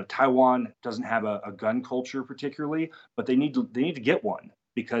 Taiwan doesn't have a gun culture particularly, but they need to get one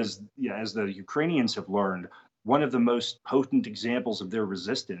because, as the Ukrainians have learned, one of the most potent examples of their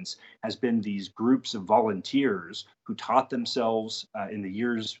resistance has been these groups of volunteers who taught themselves in the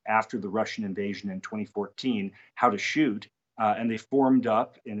years after the Russian invasion in 2014 how to shoot. And they formed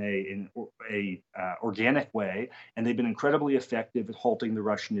up in a organic way, and they've been incredibly effective at halting the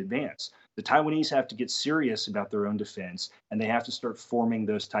Russian advance. The Taiwanese have to get serious about their own defense, and they have to start forming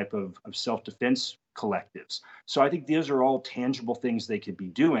those type of self-defense collectives. So I think these are all tangible things they could be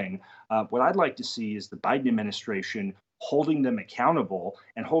doing. What I'd like to see is the Biden administration holding them accountable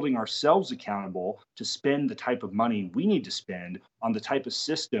and holding ourselves accountable to spend the type of money we need to spend on the type of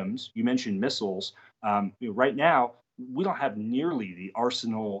systems. You mentioned missiles. Right now, we don't have nearly the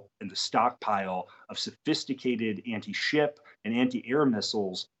arsenal and the stockpile of sophisticated anti-ship and anti-air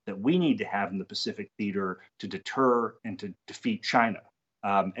missiles that we need to have in the Pacific theater to deter and to defeat China.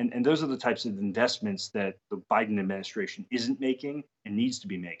 And those are the types of investments that the Biden administration isn't making and needs to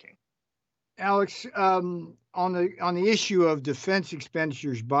be making. Alex, on the issue of defense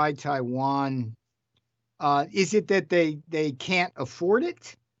expenditures by Taiwan, is it that they can't afford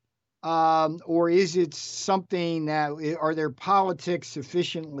it? Or is it something that, are their politics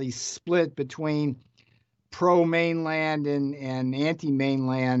sufficiently split between pro-mainland and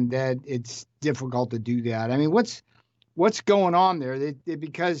anti-mainland that it's difficult to do that? I mean, what's going on there?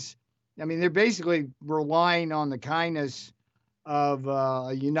 Because, I mean, they're basically relying on the kindness of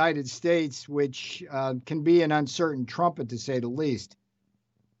a United States, which can be an uncertain trumpet, to say the least.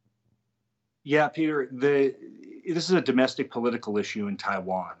 Yeah, Peter, this is a domestic political issue in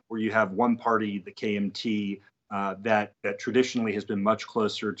Taiwan, where you have one party, the KMT, that traditionally has been much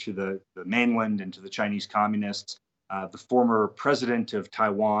closer to the mainland and to the Chinese communists. The former president of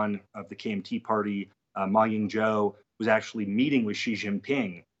Taiwan, of the KMT party, Ma Ying-jeou, was actually meeting with Xi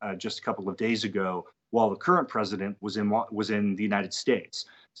Jinping just a couple of days ago, while the current president was in the United States.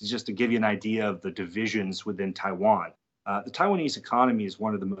 So just to give you an idea of the divisions within Taiwan. The Taiwanese economy is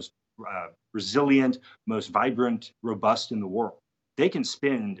one of the most resilient, most vibrant, robust in the world. They can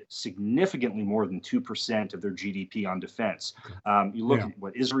spend significantly more than 2% of their GDP on defense. You look at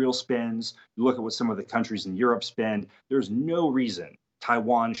what Israel spends, you look at what some of the countries in Europe spend. There's no reason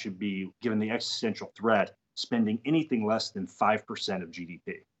Taiwan should be, given the existential threat, spending anything less than 5% of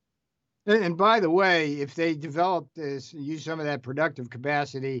GDP. And by the way, if they develop this, use some of that productive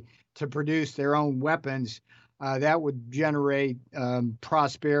capacity to produce their own weapons, that would generate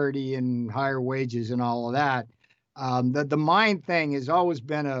prosperity and higher wages and all of that. The mine thing has always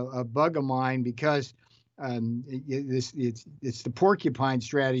been a bug of mine because it's the porcupine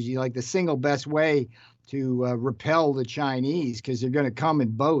strategy, like the single best way to repel the Chinese, because they're going to come in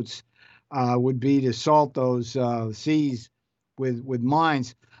boats, would be to salt those seas with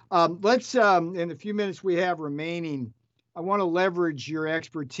mines. Let's, in the few minutes we have remaining, I want to leverage your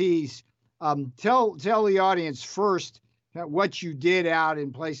expertise. Tell the audience first what you did out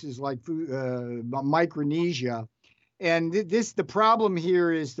in places like Micronesia. And the problem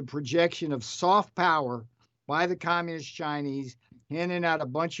here is the projection of soft power by the communist Chinese, handing out a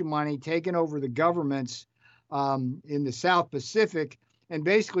bunch of money, taking over the governments in the South Pacific, and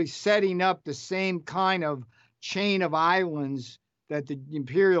basically setting up the same kind of chain of islands that the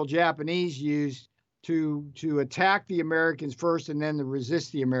Imperial Japanese used to attack the Americans first and then to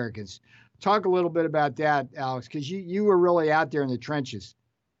resist the Americans. Talk a little bit about that, Alex, because you were really out there in the trenches.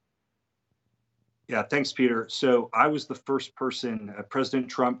 Yeah, thanks, Peter. So I was the first person, President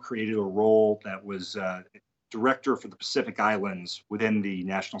Trump created a role that was director for the Pacific Islands within the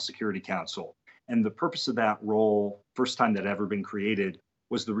National Security Council. And the purpose of that role, first time that ever been created,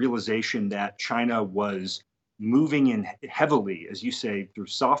 was the realization that China was moving in heavily, as you say, through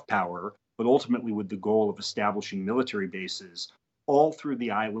soft power, but ultimately with the goal of establishing military bases all through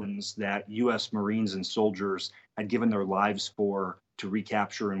the islands that U.S. Marines and soldiers had given their lives for to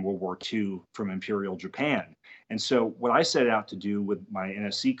recapture in World War II from Imperial Japan. And so what I set out to do with my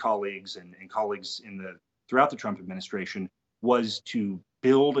NSC colleagues and colleagues throughout the Trump administration was to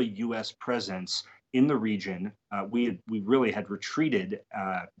build a U.S. presence in the region. We really had retreated,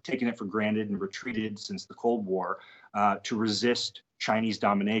 taken it for granted and retreated since the Cold War to resist Chinese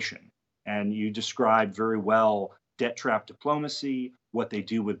domination. And you described very well debt trap diplomacy, what they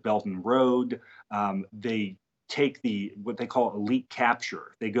do with Belt and Road. They take what they call elite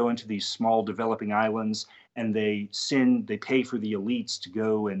capture. They go into these small developing islands and they pay for the elites to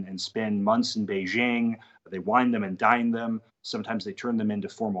go and spend months in Beijing. They wine them and dine them. Sometimes they turn them into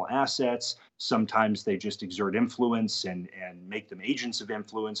formal assets. Sometimes they just exert influence and make them agents of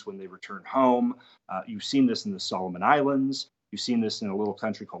influence when they return home. You've seen this in the Solomon Islands. You've seen this in a little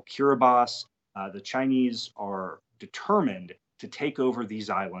country called Kiribati. The Chinese are determined to take over these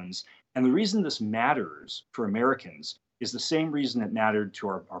islands. And the reason this matters for Americans is the same reason it mattered to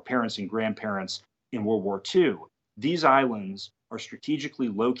our parents and grandparents in World War II. These islands are strategically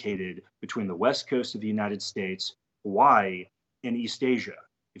located between the west coast of the United States, Hawaii, and East Asia.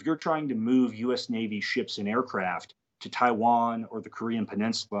 If you're trying to move US Navy ships and aircraft to Taiwan or the Korean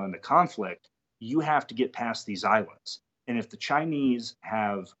Peninsula in the conflict, you have to get past these islands. And if the Chinese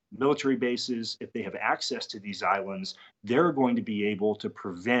have military bases, if they have access to these islands, they're going to be able to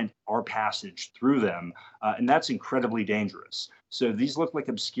prevent our passage through them. And that's incredibly dangerous. So these look like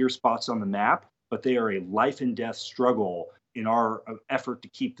obscure spots on the map, but they are a life and death struggle in our effort to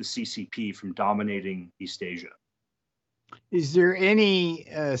keep the CCP from dominating East Asia. Is there any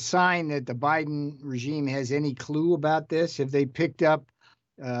sign that the Biden regime has any clue about this? Have they picked up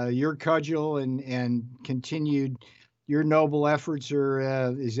your cudgel and continued your noble efforts, or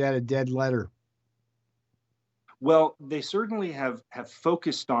is that a dead letter? Well, they certainly have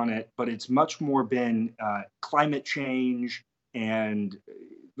focused on it, but it's much more been climate change and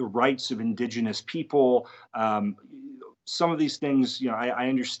the rights of indigenous people. Some of these things, I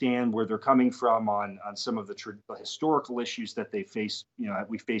understand where they're coming from on some of the historical issues that they face,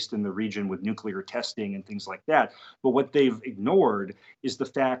 we faced in the region with nuclear testing and things like that. But what they've ignored is the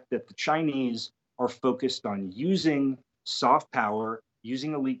fact that the Chinese are focused on using soft power,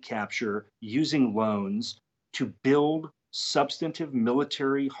 using elite capture, using loans to build substantive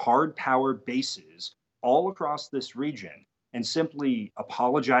military hard power bases all across this region. And simply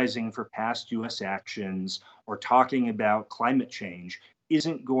apologizing for past US actions or talking about climate change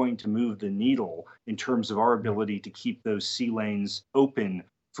isn't going to move the needle in terms of our ability to keep those sea lanes open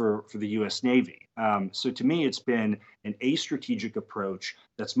for the US Navy. So to me, it's been an astrategic approach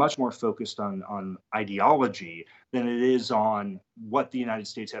that's much more focused on ideology than it is on what the United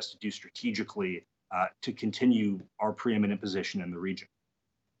States has to do strategically to continue our preeminent position in the region.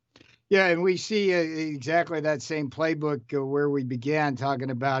 Yeah, and we see exactly that same playbook where we began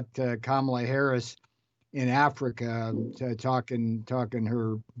talking about Kamala Harris in Africa, talking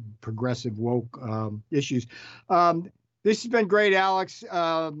her progressive woke issues. This has been great, Alex.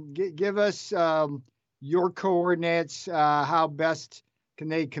 Give us your coordinates. How best can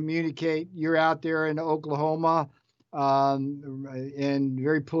they communicate? You're out there in Oklahoma and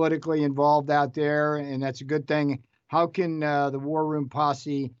very politically involved out there, and that's a good thing. How can the War Room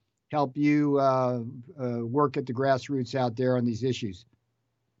Posse help you work at the grassroots out there on these issues?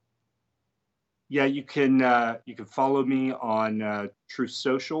 Yeah, you can follow me on Truth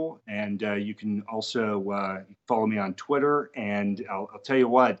Social, and you can also follow me on Twitter. And I'll tell you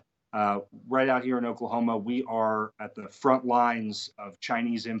what, right out here in Oklahoma, we are at the front lines of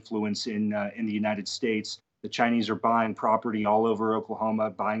Chinese influence in the United States. The Chinese are buying property all over Oklahoma,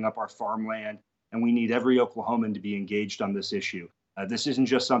 buying up our farmland, and we need every Oklahoman to be engaged on this issue. This isn't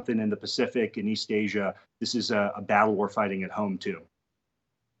just something in the Pacific and East Asia. This is a battle we're fighting at home, too.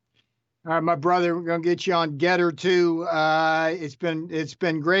 All right, my brother, we're going to get you on Getter, too. It's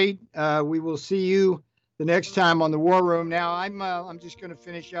been great. We will see you the next time on the War Room. Now, I'm just going to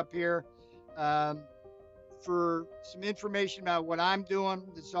finish up here. For some information about what I'm doing,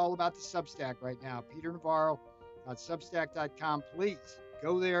 it's all about the Substack right now. PeterNavarro.substack.com. Please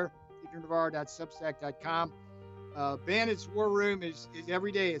go there, PeterNavarro.substack.com. Bandits War Room is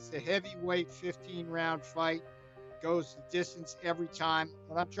every day. It's the heavyweight 15-round fight. Goes the distance every time.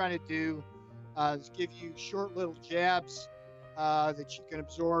 What I'm trying to do is give you short little jabs that you can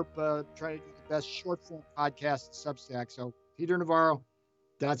absorb. Try to do the best short-form podcast at Substack. So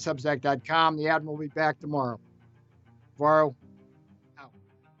PeterNavarro.substack.com. The Admiral will be back tomorrow. Navarro.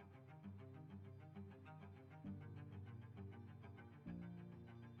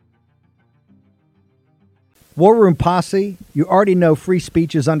 War Room Posse, you already know free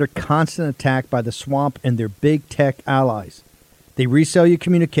speech is under constant attack by the swamp and their big tech allies. They resell your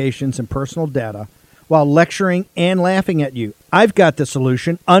communications and personal data while lecturing and laughing at you. I've got the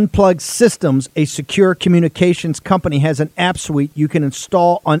solution. Unplugged Systems, a secure communications company, has an app suite you can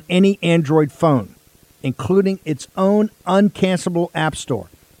install on any Android phone, including its own uncancelable app store,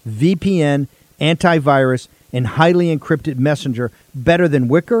 VPN, antivirus, and highly encrypted messenger, better than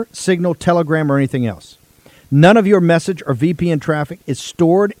Wicker, Signal, Telegram, or anything else. None of your message or VPN traffic is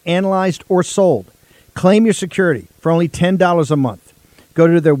stored, analyzed, or sold. Claim your security for only $10 a month. Go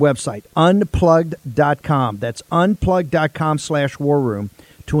to their website, unplugged.com. That's unplugged.com/warroom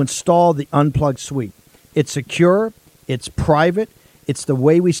to install the Unplugged suite. It's secure, it's private, it's the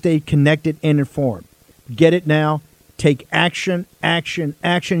way we stay connected and informed. Get it now. Take action, action,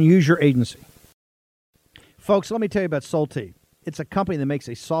 action. Use your agency. Folks, let me tell you about Solti. It's a company that makes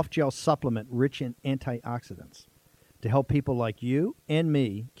a soft gel supplement rich in antioxidants. to help people like you and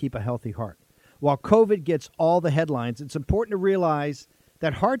me keep a healthy heart. While COVID gets all the headlines, it's important to realize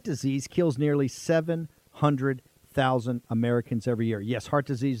that heart disease kills nearly 700,000 Americans every year. Yes, heart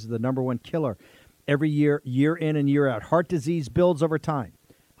disease is the number one killer every year, year in and year out. Heart disease builds over time.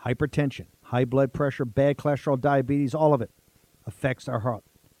 Hypertension, high blood pressure, bad cholesterol, diabetes, all of it affects our heart.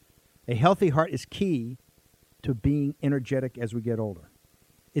 A healthy heart is key to being energetic as we get older.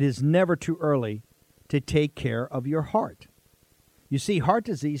 It is never too early to take care of your heart. You see, heart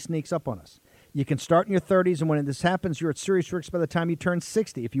disease sneaks up on us. You can start in your 30s, and when this happens, you're at serious risk by the time you turn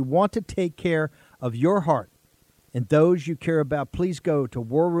 60. If you want to take care of your heart and those you care about, please go to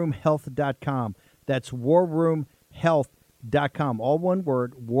warroomhealth.com. That's warroomhealth.com. All one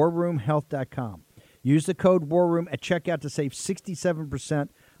word, warroomhealth.com. Use the code WARROOM at checkout to save 67%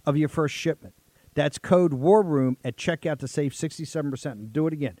 of your first shipment. That's code WARROOM at checkout to save 67%. And do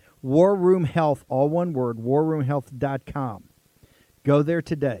it again. WarRoom Health, all one word, warroomhealth.com. Go there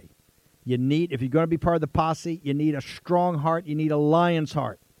today. You need, if you're going to be part of the posse, you need a strong heart. You need a lion's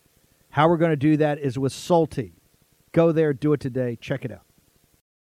heart. How we're going to do that is with Salty. Go there, do it today. Check it out.